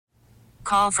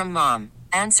Call from mom.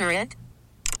 Answer it.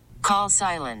 Call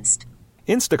silenced.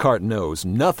 Instacart knows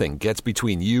nothing gets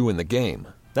between you and the game.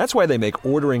 That's why they make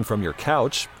ordering from your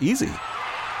couch easy.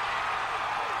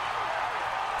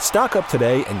 Stock up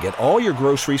today and get all your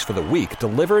groceries for the week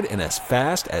delivered in as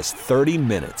fast as 30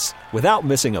 minutes without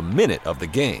missing a minute of the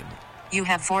game. You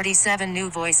have 47 new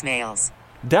voicemails.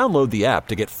 Download the app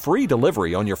to get free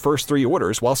delivery on your first 3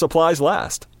 orders while supplies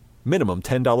last. Minimum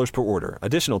 $10 per order.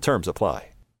 Additional terms apply.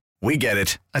 We get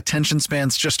it. Attention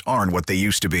spans just aren't what they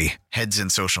used to be. Heads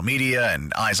in social media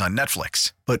and eyes on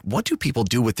Netflix. But what do people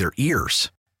do with their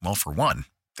ears? Well, for one,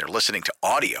 they're listening to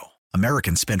audio.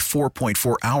 Americans spend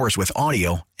 4.4 hours with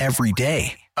audio every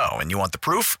day. Oh, and you want the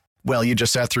proof? Well, you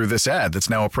just sat through this ad that's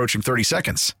now approaching 30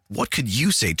 seconds. What could you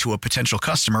say to a potential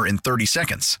customer in 30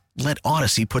 seconds? Let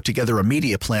Odyssey put together a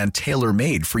media plan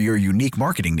tailor-made for your unique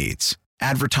marketing needs.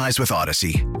 Advertise with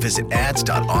Odyssey. Visit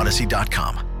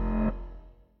ads.odyssey.com.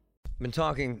 Been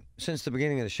talking since the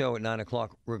beginning of the show at 9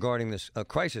 o'clock regarding this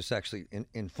crisis, actually,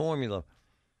 in formula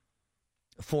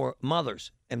for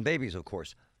mothers and babies, of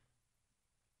course.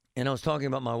 And I was talking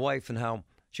about my wife and how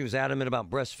she was adamant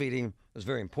about breastfeeding. It was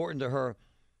very important to her.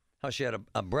 How she had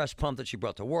a breast pump that she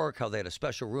brought to work, how they had a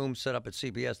special room set up at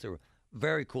CBS. They were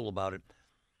very cool about it.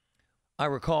 I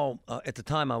recall at the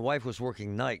time my wife was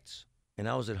working nights, and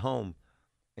I was at home,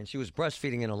 and she was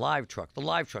breastfeeding in a live truck. The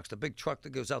live truck's the big truck that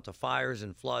goes out to fires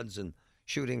and floods and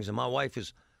shootings, and my wife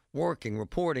is working,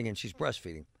 reporting, and she's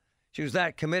breastfeeding. She was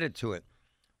that committed to it.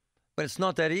 But it's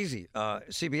not that easy.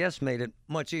 CBS made it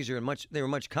much easier, and they were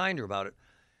much kinder about it.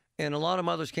 And a lot of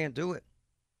mothers can't do it.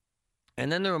 And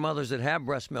then there are mothers that have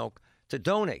breast milk to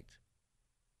donate.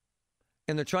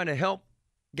 And they're trying to help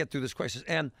get through this crisis.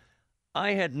 And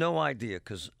I had no idea,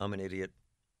 because I'm an idiot,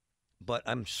 but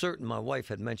I'm certain my wife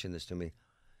had mentioned this to me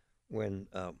when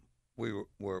we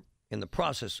were in the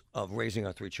process of raising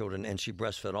our 3 children, and she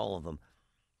breastfed all of them.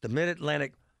 The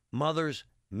Mid-Atlantic Mother's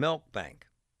Milk Bank.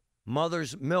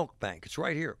 Mother's Milk Bank. It's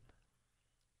right here.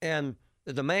 And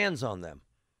the demands on them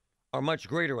are much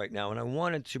greater right now. And I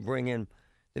wanted to bring in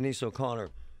Denise O'Connor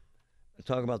to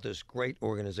talk about this great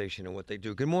organization and what they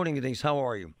do. Good morning, Denise. How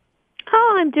are you?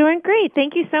 Oh, I'm doing great.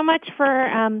 Thank you so much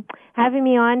for having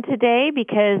me on today,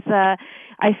 because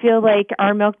I feel like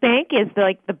our milk bank is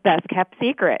like the best kept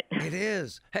secret. It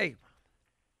is. Hey,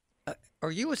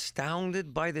 are you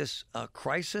astounded by this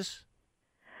crisis?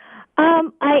 I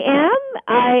am.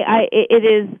 It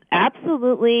is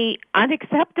absolutely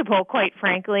unacceptable, quite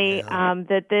frankly,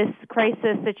 that this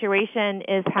crisis situation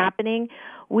is happening.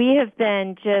 We have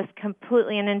been just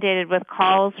completely inundated with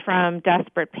calls from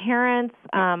desperate parents.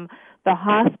 The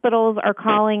hospitals are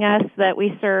calling us that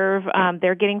we serve.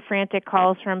 They're getting frantic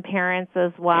calls from parents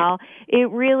as well.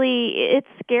 It's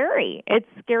scary. It's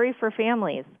scary for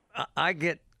families. I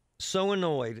get so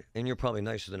annoyed, and you're probably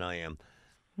nicer than I am,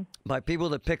 by people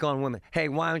that pick on women. Hey,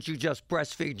 why don't you just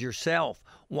breastfeed yourself?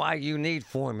 Why you need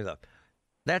formula?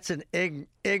 That's an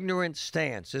ignorant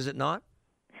stance, is it not?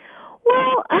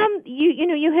 Well,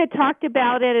 you had talked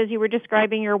about it as you were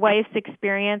describing your wife's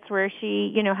experience, where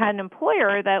she, had an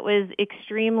employer that was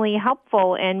extremely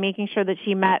helpful in making sure that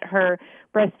she met her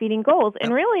breastfeeding goals.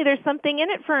 And really, there's something in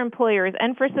it for employers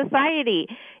and for society.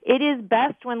 It is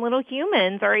best when little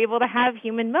humans are able to have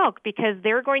human milk, because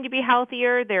they're going to be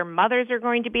healthier, their mothers are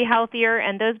going to be healthier,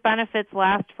 and those benefits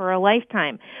last for a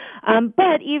lifetime.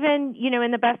 But even,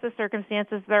 in the best of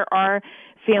circumstances, there are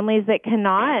families that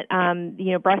cannot,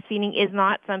 breastfeeding is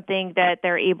not something that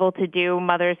they're able to do.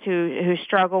 Mothers who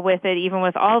struggle with it, even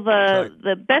with all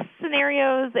the best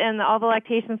scenarios and all the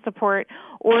lactation support,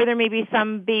 or there may be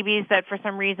some babies that for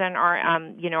some reason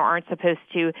aren't supposed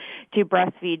to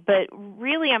breastfeed. But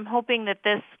really, I'm hoping that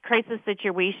this crisis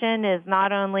situation is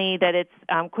not only that it's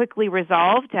quickly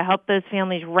resolved to help those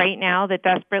families right now that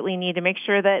desperately need to make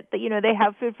sure that they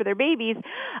have food for their babies,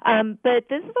 but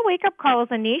this is a wake-up call as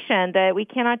a nation that we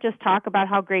cannot just talk about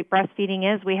how great breastfeeding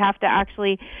is. We have to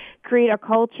actually create a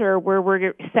culture where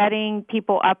we're setting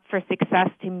people up for success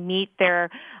to meet their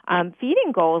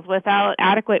feeding goals without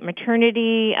adequate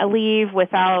maternity leave,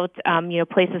 without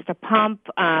places to pump,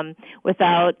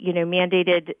 without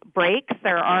mandated breaks.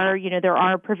 There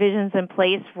are provisions in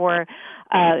place for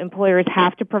employers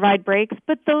have to provide breaks,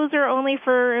 but those are only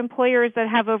for employers that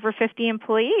have over 50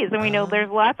 employees. And we know there's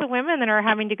lots of women that are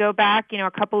having to go back,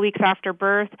 a couple weeks after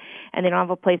birth, and they don't have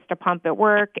a place to pump at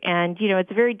work. And,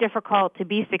 it's very difficult to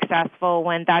be successful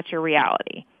when that's your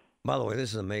reality. By the way,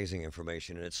 this is amazing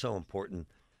information, and it's so important.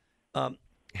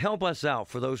 Help us out,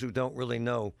 for those who don't really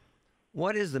know.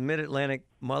 What is the Mid-Atlantic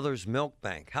Mother's Milk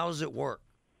Bank? How does it work?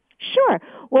 Sure.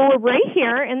 Well, we're right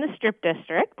here in the Strip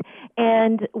District,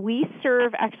 and we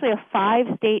serve actually a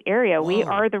 5-state area. Whoa. We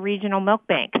are the regional milk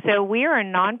bank. So we are a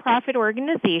nonprofit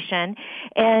organization,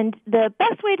 and the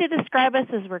best way to describe us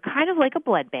is we're kind of like a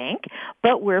blood bank,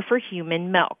 but we're for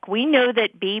human milk. We know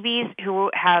that babies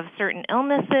who have certain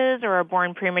illnesses or are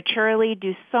born prematurely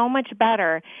do so much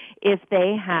better if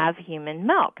they have human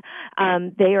milk.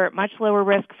 They are at much lower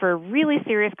risk for really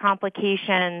serious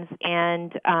complications,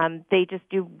 and they just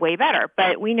do way better.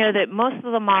 But we know that most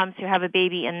of the moms who have a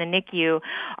baby in the NICU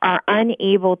are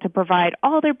unable to provide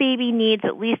all their baby needs,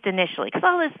 at least initially, because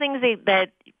all those things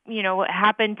that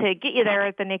happen to get you there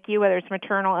at the NICU, whether it's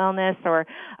maternal illness or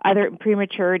other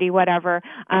prematurity, whatever,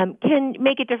 can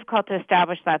make it difficult to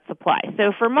establish that supply.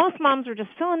 So for most moms, we're just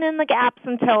filling in the gaps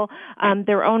until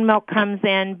their own milk comes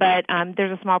in, but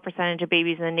there's a small percentage of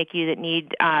babies in the NICU that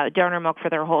need donor milk for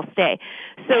their whole stay.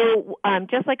 So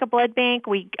just like a blood bank,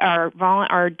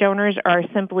 our donors are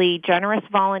simply generous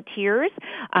volunteers.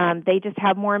 They just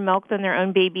have more milk than their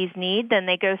own babies need. Then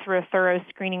they go through a thorough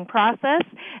screening process,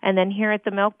 and then here at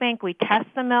the milk bank, we test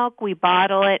the milk, we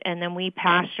bottle it, and then we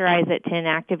pasteurize it to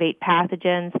inactivate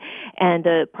pathogens. And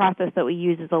the process that we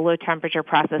use is a low-temperature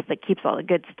process that keeps all the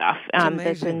good stuff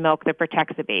that's in milk that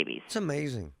protects the babies. It's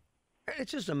amazing.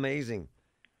 It's just amazing.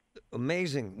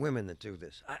 Amazing women that do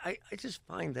this. I just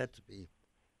find that to be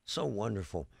so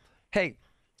wonderful. Hey,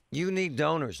 you need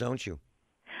donors, don't you?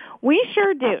 We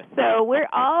sure do. So we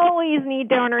always need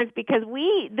donors because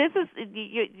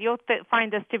you'll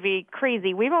find this to be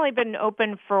crazy. We've only been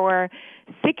open for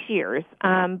 6 years.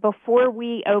 Before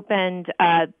we opened,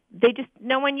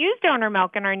 no one used donor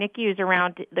milk in our NICUs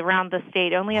around the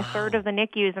state. Only a third of the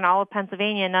NICUs in all of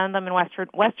Pennsylvania, none of them in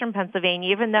western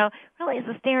Pennsylvania, even though really it's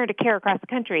a standard of care across the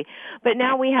country. But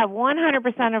now we have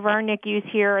 100% of our NICUs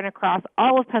here and across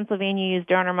all of Pennsylvania use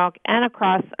donor milk, and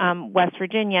across West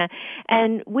Virginia.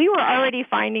 And we were already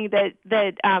finding that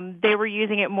they were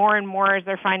using it more and more as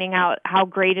they're finding out how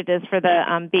great it is for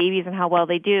the babies and how well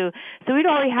they do. So we'd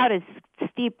already had a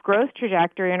steep growth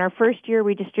trajectory. In our first year,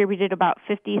 we distributed about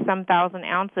 50-some thousand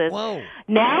ounces. Whoa.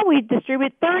 Now we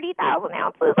distribute 30,000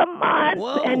 ounces a month.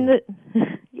 Whoa. And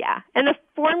the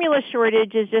formula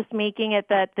shortage is just making it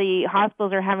that the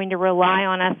hospitals are having to rely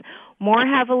on us more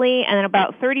heavily, and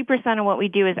about 30% of what we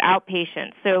do is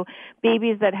outpatient. So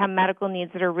babies that have medical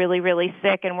needs that are really, really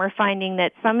sick, and we're finding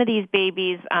that some of these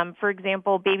babies, for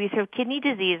example, babies who have kidney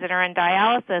disease and are on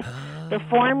dialysis, the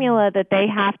formula that they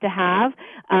have to have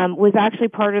was actually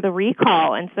part of the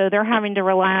recall, and so they're having to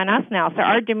rely on us now. So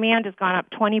our demand has gone up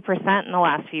 20% in the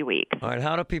last few weeks. All right,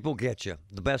 how do people get you?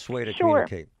 The best way to Sure.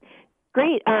 communicate.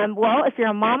 Great. Well, if you're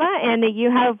a mama and you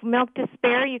have milk to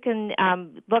spare, you can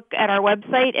look at our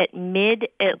website at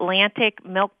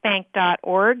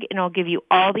midatlanticmilkbank.org, and it'll give you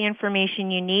all the information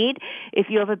you need. If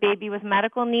you have a baby with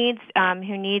medical needs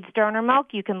who needs donor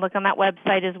milk, you can look on that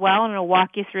website as well, and it'll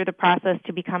walk you through the process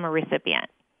to become a recipient.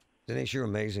 Denise, you're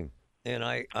amazing. And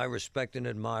I respect and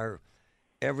admire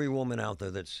every woman out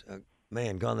there that's,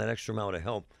 gone that extra mile to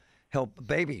help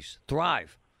babies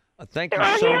thrive. Thank you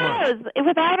so much.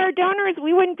 Without our donors,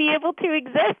 we wouldn't be able to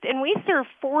exist. And we serve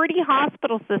 40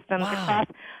 hospital systems across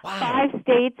 5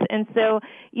 states. And so,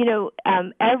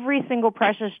 every single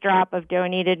precious drop of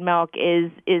donated milk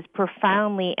is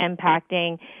profoundly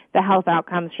impacting the health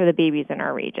outcomes for the babies in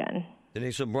our region.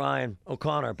 Denise O'Brien,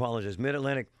 O'Connor,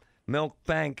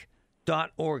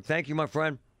 MidAtlanticMilkBank.org. Thank you, my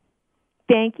friend.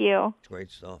 Thank you. Great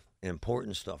stuff.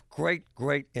 Important stuff. Great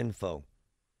info.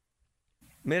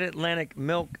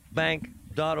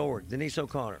 MidAtlanticMilkBank.org. Denise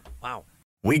O'Connor. Wow.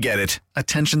 We get it.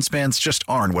 Attention spans just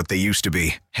aren't what they used to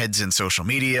be. Heads in social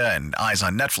media and eyes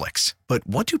on Netflix. But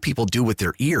what do people do with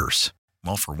their ears?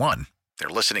 Well, for one, they're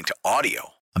listening to audio.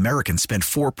 Americans spend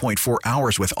 4.4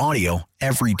 hours with audio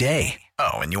every day.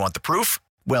 Oh, and you want the proof?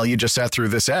 Well, you just sat through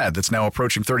this ad that's now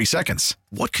approaching 30 seconds.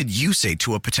 What could you say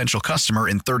to a potential customer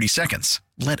in 30 seconds?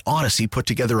 Let Odyssey put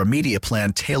together a media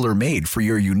plan tailor-made for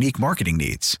your unique marketing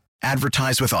needs.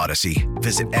 Advertise with Odyssey.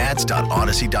 Visit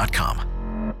ads.odyssey.com.